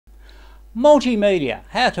Multimedia,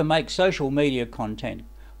 how to make social media content.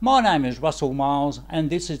 My name is Russell Miles and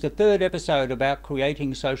this is the third episode about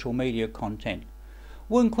creating social media content.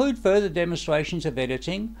 We'll include further demonstrations of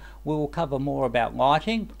editing, we will cover more about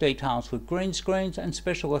lighting, details with green screens and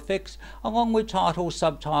special effects, along with titles,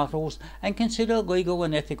 subtitles, and consider legal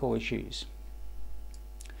and ethical issues.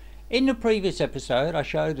 In the previous episode I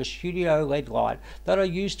showed a studio LED light that I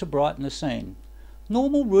used to brighten the scene.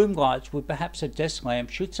 Normal room lights with perhaps a desk lamp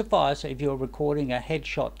should suffice if you're recording a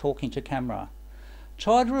headshot talking to camera.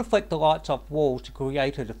 Try to reflect the lights off walls to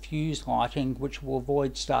create a diffused lighting which will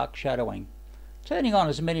avoid stark shadowing. Turning on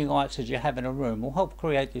as many lights as you have in a room will help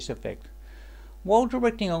create this effect. While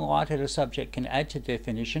directing a light at a subject can add to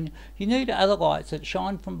definition, you need other lights that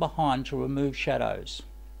shine from behind to remove shadows.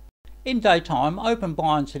 In daytime, open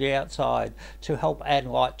blinds to the outside to help add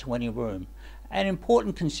light to any room. An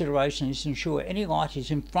important consideration is to ensure any light is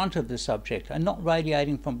in front of the subject and not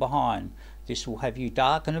radiating from behind. This will have you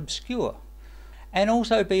dark and obscure. And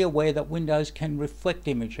also be aware that windows can reflect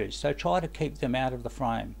images, so try to keep them out of the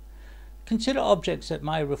frame. Consider objects that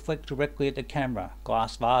may reflect directly at the camera,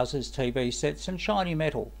 glass vases, TV sets and shiny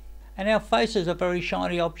metal. And our faces are very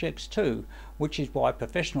shiny objects too, which is why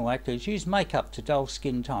professional actors use makeup to dull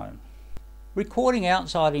skin tone. Recording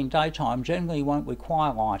outside in daytime generally won't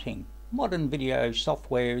require lighting. Modern video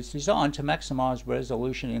software is designed to maximise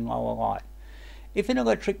resolution in lower light. If an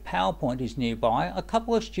electric power point is nearby, a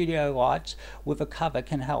couple of studio lights with a cover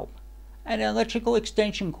can help. An electrical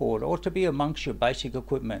extension cord ought to be amongst your basic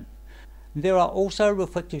equipment. There are also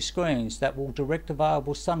reflective screens that will direct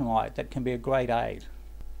available sunlight that can be a great aid.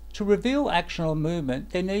 To reveal action or movement,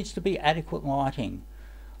 there needs to be adequate lighting.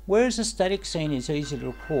 Whereas a static scene is easy to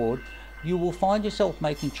record, you will find yourself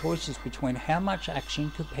making choices between how much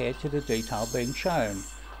action compared to the detail being shown.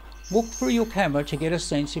 Look through your camera to get a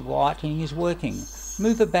sense if lighting is working.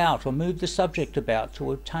 Move about or move the subject about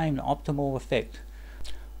to obtain optimal effect.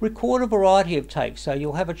 Record a variety of takes so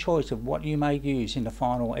you'll have a choice of what you may use in the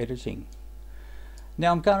final editing.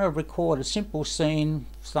 Now I'm going to record a simple scene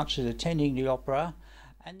such as attending the opera.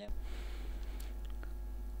 And then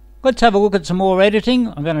let's have a look at some more editing.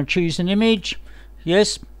 I'm going to choose an image.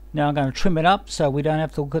 Yes. Now I'm going to trim it up so we don't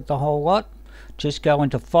have to look at the whole lot. Just go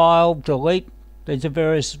into File, Delete. There's a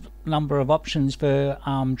various number of options for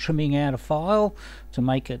trimming out a file to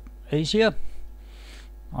make it easier.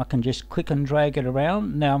 I can just click and drag it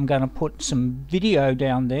around. Now I'm going to put some video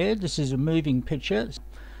down there. This is a moving picture.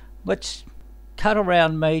 Let's cut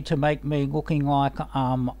around me to make me looking like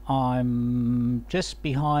I'm just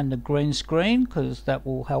behind the green screen, because that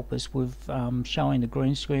will help us with showing the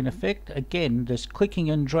green screen effect. Again, just clicking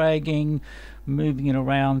and dragging, moving it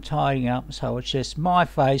around, tidying up so it's just my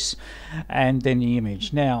face and then the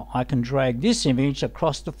image. Now I can drag this image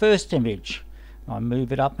across the first image. I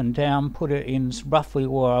move it up and down, put it in roughly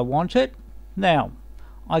where I want it. Now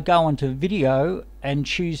I go into video and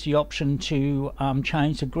choose the option to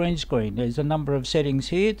change the green screen. There's a number of settings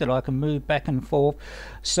here that I can move back and forth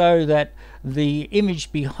so that the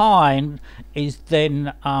image behind is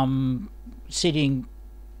then sitting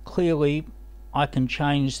clearly. I can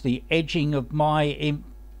change the edging of my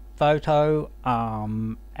photo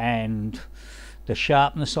and the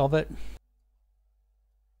sharpness of it.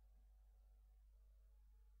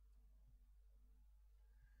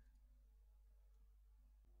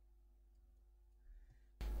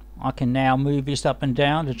 I can now move this up and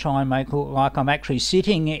down to try and make it look like I'm actually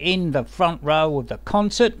sitting in the front row of the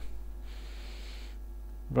concert.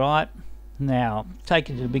 Right, now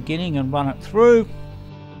take it to the beginning and run it through.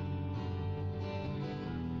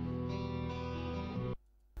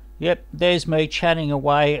 Yep, there's me chatting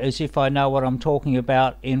away as if I know what I'm talking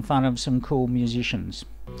about in front of some cool musicians.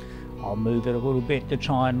 I'll move it a little bit to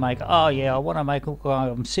try and make, oh yeah, I want to make it look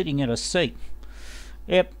like I'm sitting in a seat.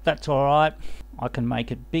 Yep, that's alright. I can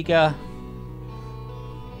make it bigger.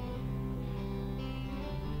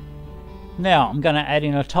 Now I'm going to add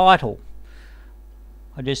in a title.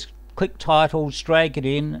 I just click titles, drag it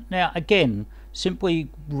in. Now again, simply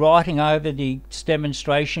writing over the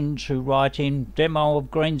demonstration to write in demo of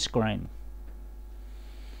green screen.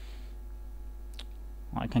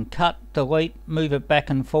 I can cut, delete, move it back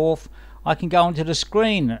and forth. I can go into the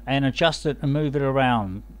screen and adjust it and move it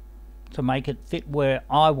around to make it fit where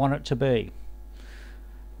I want it to be.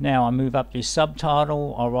 Now I move up this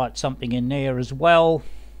subtitle, I'll write something in there as well.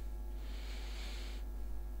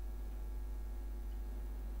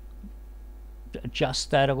 Adjust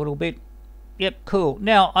that a little bit. Yep, cool.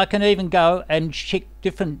 Now I can even go and check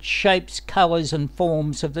different shapes, colours and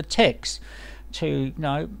forms of the text to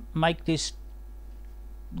make this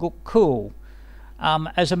look cool.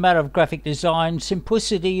 As a matter of graphic design,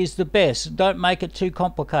 simplicity is the best. Don't make it too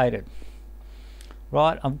complicated.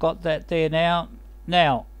 Right, I've got that there now.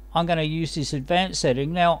 Now, I'm going to use this advanced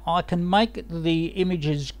setting. Now, I can make the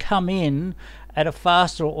images come in at a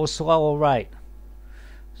faster or slower rate.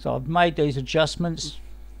 So I've made these adjustments.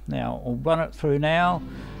 Now, I'll run it through now.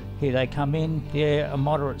 Here they come in, yeah, a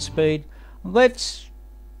moderate speed. Let's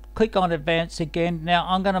click on advanced again. Now,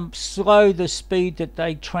 I'm going to slow the speed that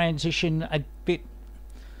they transition a bit.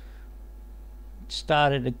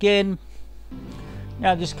 Start it again.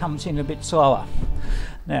 Now this comes in a bit slower.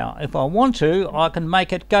 Now if I want to, I can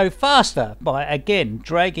make it go faster by again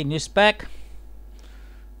dragging this back.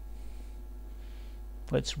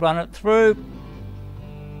 Let's run it through.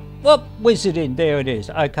 Whoop, whiz it in, there it is.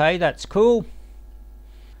 Okay, that's cool.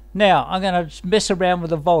 Now I'm going to mess around with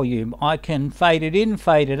the volume. I can fade it in,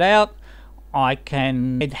 fade it out. I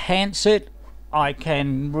can enhance it. I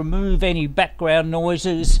can remove any background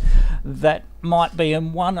noises that might be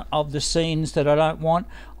in one of the scenes that I don't want.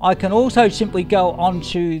 I can also simply go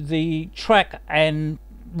onto the track and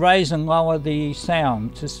raise and lower the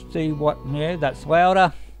sound to see what, yeah, that's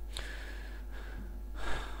louder.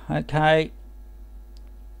 Okay.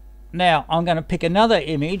 Now I'm going to pick another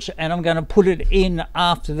image and I'm going to put it in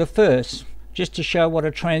after the first, just to show what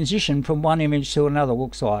a transition from one image to another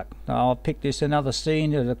looks like. I'll pick this another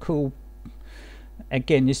scene at a cool.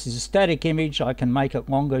 Again, this is a static image. I can make it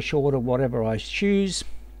longer, shorter, whatever I choose.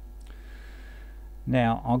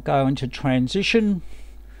 Now I'll go into transition,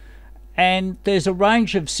 and there's a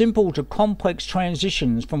range of simple to complex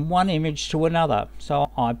transitions from one image to another. So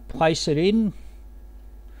I place it in.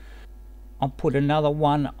 I'll put another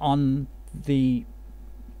one on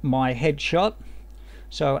my headshot.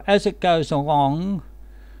 So as it goes along,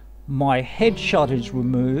 my headshot is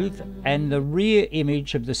removed and the rear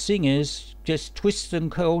image of the singers just twists and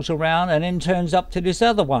curls around and then turns up to this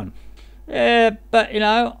other one. Yeah, but you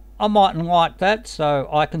know, I mightn't like that, so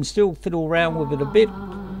I can still fiddle around with it a bit.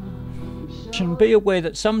 And be aware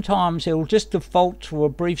that sometimes it'll just default to a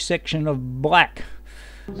brief section of black.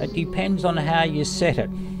 It depends on how you set it,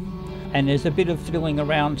 and there's a bit of fiddling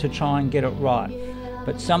around to try and get it right.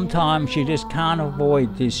 But sometimes you just can't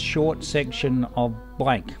avoid this short section of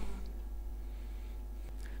blank.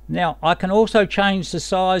 Now I can also change the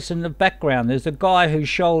size in the background. There's a guy whose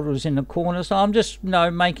shoulder is in the corner, so I'm just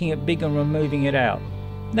making it big and removing it out.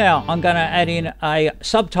 Now I'm going to add in a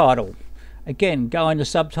subtitle. Again, go into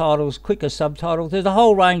subtitles, click a subtitle. There's a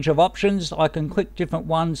whole range of options. I can click different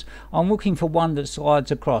ones. I'm looking for one that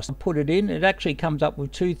slides across. I put it in. It actually comes up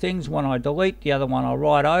with two things. One I delete, the other one I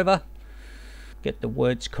write over. Get the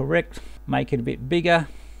words correct, make it a bit bigger,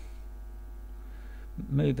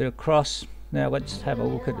 move it across. Now let's have a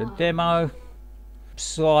look at the demo.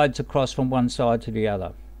 Slides across from one side to the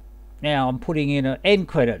other. Now I'm putting in end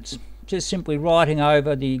credits, just simply writing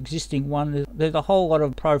over the existing one. There's a whole lot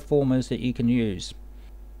of pro formas that you can use.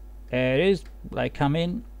 There it is, they come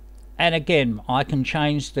in, and again I can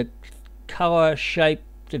change the color, shape,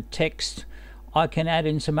 the text. I can add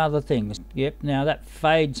in some other things. Yep, now that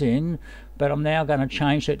fades in, but I'm now going to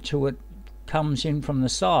change it to it comes in from the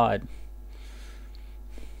side.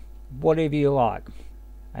 Whatever you like.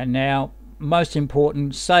 And now, most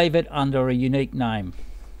important, save it under a unique name.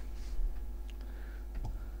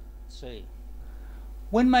 Let's see.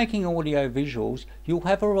 When making audio visuals, you'll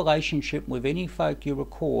have a relationship with any folk you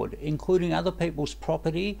record, including other people's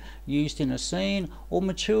property used in a scene or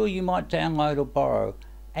material you might download or borrow,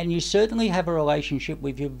 and you certainly have a relationship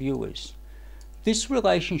with your viewers. This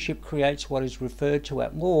relationship creates what is referred to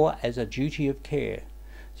at law as a duty of care.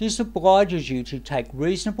 This obliges you to take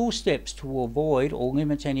reasonable steps to avoid or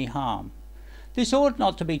limit any harm. This ought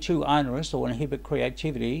not to be too onerous or inhibit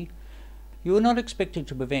creativity. You are not expected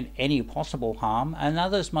to prevent any possible harm, and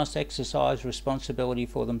others must exercise responsibility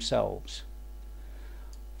for themselves.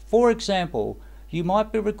 For example, you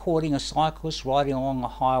might be recording a cyclist riding along a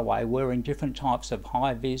highway wearing different types of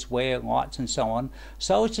high-vis wear, lights and so on,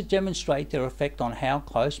 so as to demonstrate their effect on how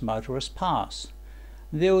close motorists pass.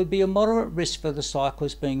 There would be a moderate risk for the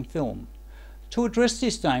cyclist being filmed. To address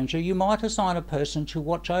this danger, you might assign a person to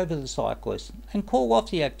watch over the cyclist and call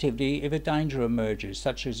off the activity if a danger emerges,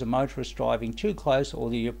 such as a motorist driving too close or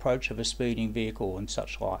the approach of a speeding vehicle and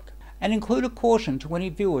such like. And include a caution to any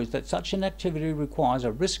viewers that such an activity requires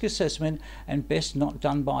a risk assessment and best not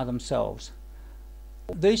done by themselves.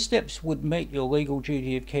 These steps would meet your legal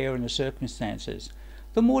duty of care in the circumstances.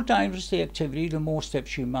 The more dangerous the activity, the more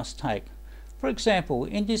steps you must take. For example,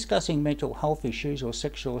 in discussing mental health issues or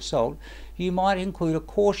sexual assault, you might include a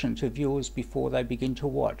caution to viewers before they begin to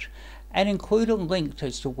watch, and include a link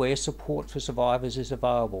as to where support for survivors is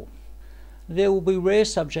available. There will be rare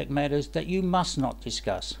subject matters that you must not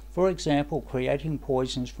discuss, for example, creating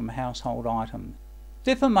poisons from household items.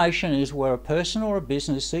 Defamation is where a person or a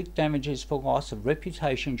business seeks damages for loss of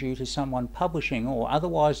reputation due to someone publishing or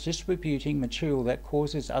otherwise disreputing material that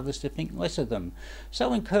causes others to think less of them,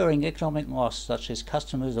 so incurring economic loss such as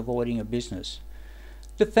customers avoiding a business.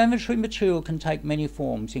 Defamatory material can take many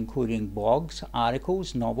forms, including blogs,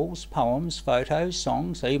 articles, novels, poems, photos,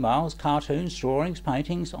 songs, emails, cartoons, drawings,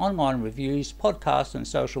 paintings, online reviews, podcasts and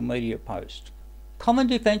social media posts. Common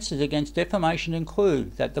defences against defamation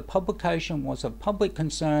include that the publication was of public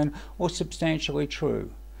concern or substantially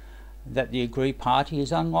true, that the aggrieved party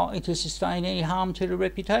is unlikely to sustain any harm to the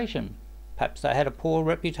reputation, perhaps they had a poor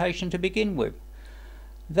reputation to begin with,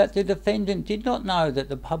 that the defendant did not know that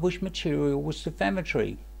the published material was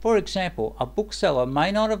defamatory. For example, a bookseller may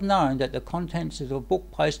not have known that the contents of a book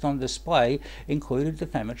placed on display included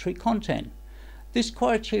defamatory content. This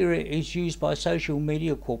criteria is used by social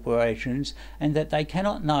media corporations and that they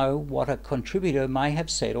cannot know what a contributor may have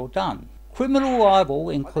said or done. Criminal libel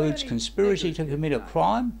includes conspiracy to commit a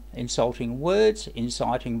crime, insulting words,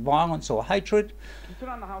 inciting violence or hatred,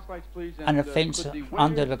 an offence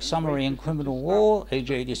under the summary in criminal law,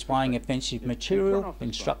 e.g. displaying offensive material,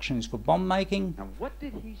 instructions for bomb making,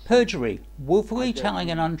 perjury, willfully telling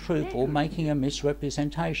an untruth or making a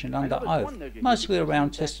misrepresentation under oath, mostly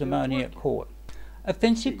around testimony at court.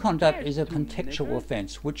 Offensive conduct is a contextual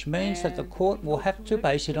offence, which means that the court will have to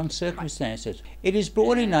base it on circumstances. It is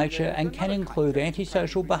broad in nature and can include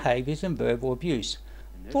antisocial behaviours and verbal abuse.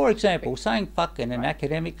 For example, saying fuck in an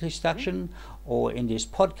academic discussion, or in this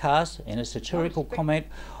podcast, in a satirical comment,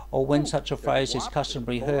 or when such a phrase is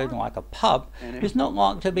customarily heard like a pub, is not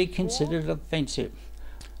likely to be considered offensive.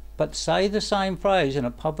 But say the same phrase in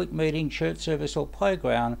a public meeting, church service or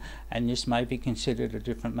playground, and this may be considered a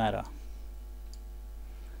different matter.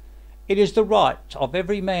 It is the right of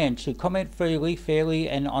every man to comment freely, fairly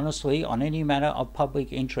and honestly on any matter of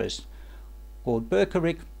public interest. Lord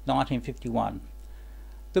Berkerick, 1951.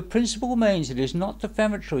 The principle means it is not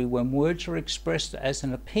defamatory when words are expressed as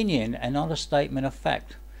an opinion and not a statement of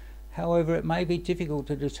fact. However, it may be difficult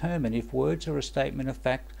to determine if words are a statement of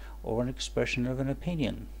fact or an expression of an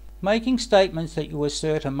opinion. Making statements that you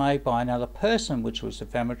assert are made by another person which was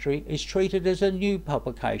defamatory is treated as a new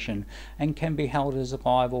publication and can be held as a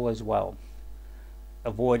libel as well.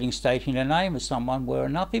 Avoiding stating the name of someone where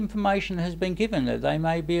enough information has been given that they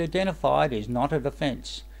may be identified is not a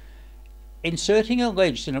defence. Inserting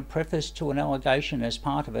alleged in a preface to an allegation as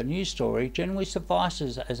part of a news story generally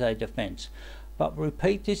suffices as a defence, but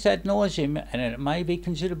repeat this ad nauseum and it may be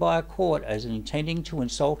considered by a court as intending to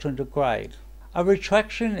insult and degrade. A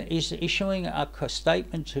retraction is issuing a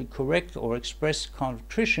statement to correct or express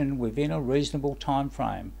contrition within a reasonable time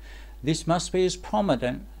frame. This must be as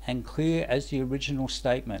prominent and clear as the original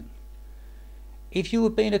statement. If you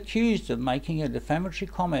have been accused of making a defamatory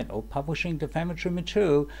comment or publishing defamatory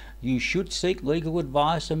material, you should seek legal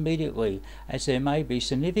advice immediately, as there may be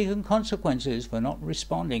significant consequences for not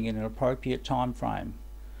responding in an appropriate time frame.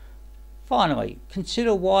 Finally,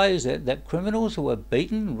 consider why is it that criminals who are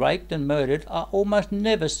beaten, raped and murdered are almost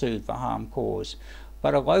never sued for harm caused,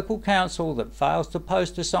 but a local council that fails to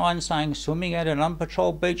post a sign saying swimming at an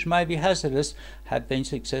unpatrolled beach may be hazardous have been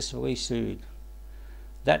successfully sued.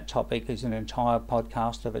 That topic is an entire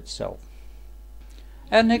podcast of itself.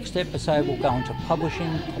 Our next episode will go into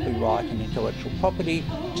publishing, copyright and intellectual property,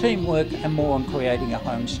 teamwork and more on creating a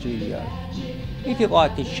home studio. If you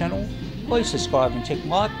like this channel, please subscribe and tick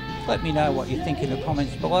like. Let me know what you think in the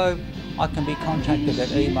comments below. I can be contacted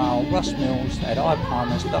at email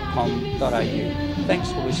russmills@iprimus.com.au.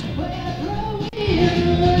 Thanks for listening.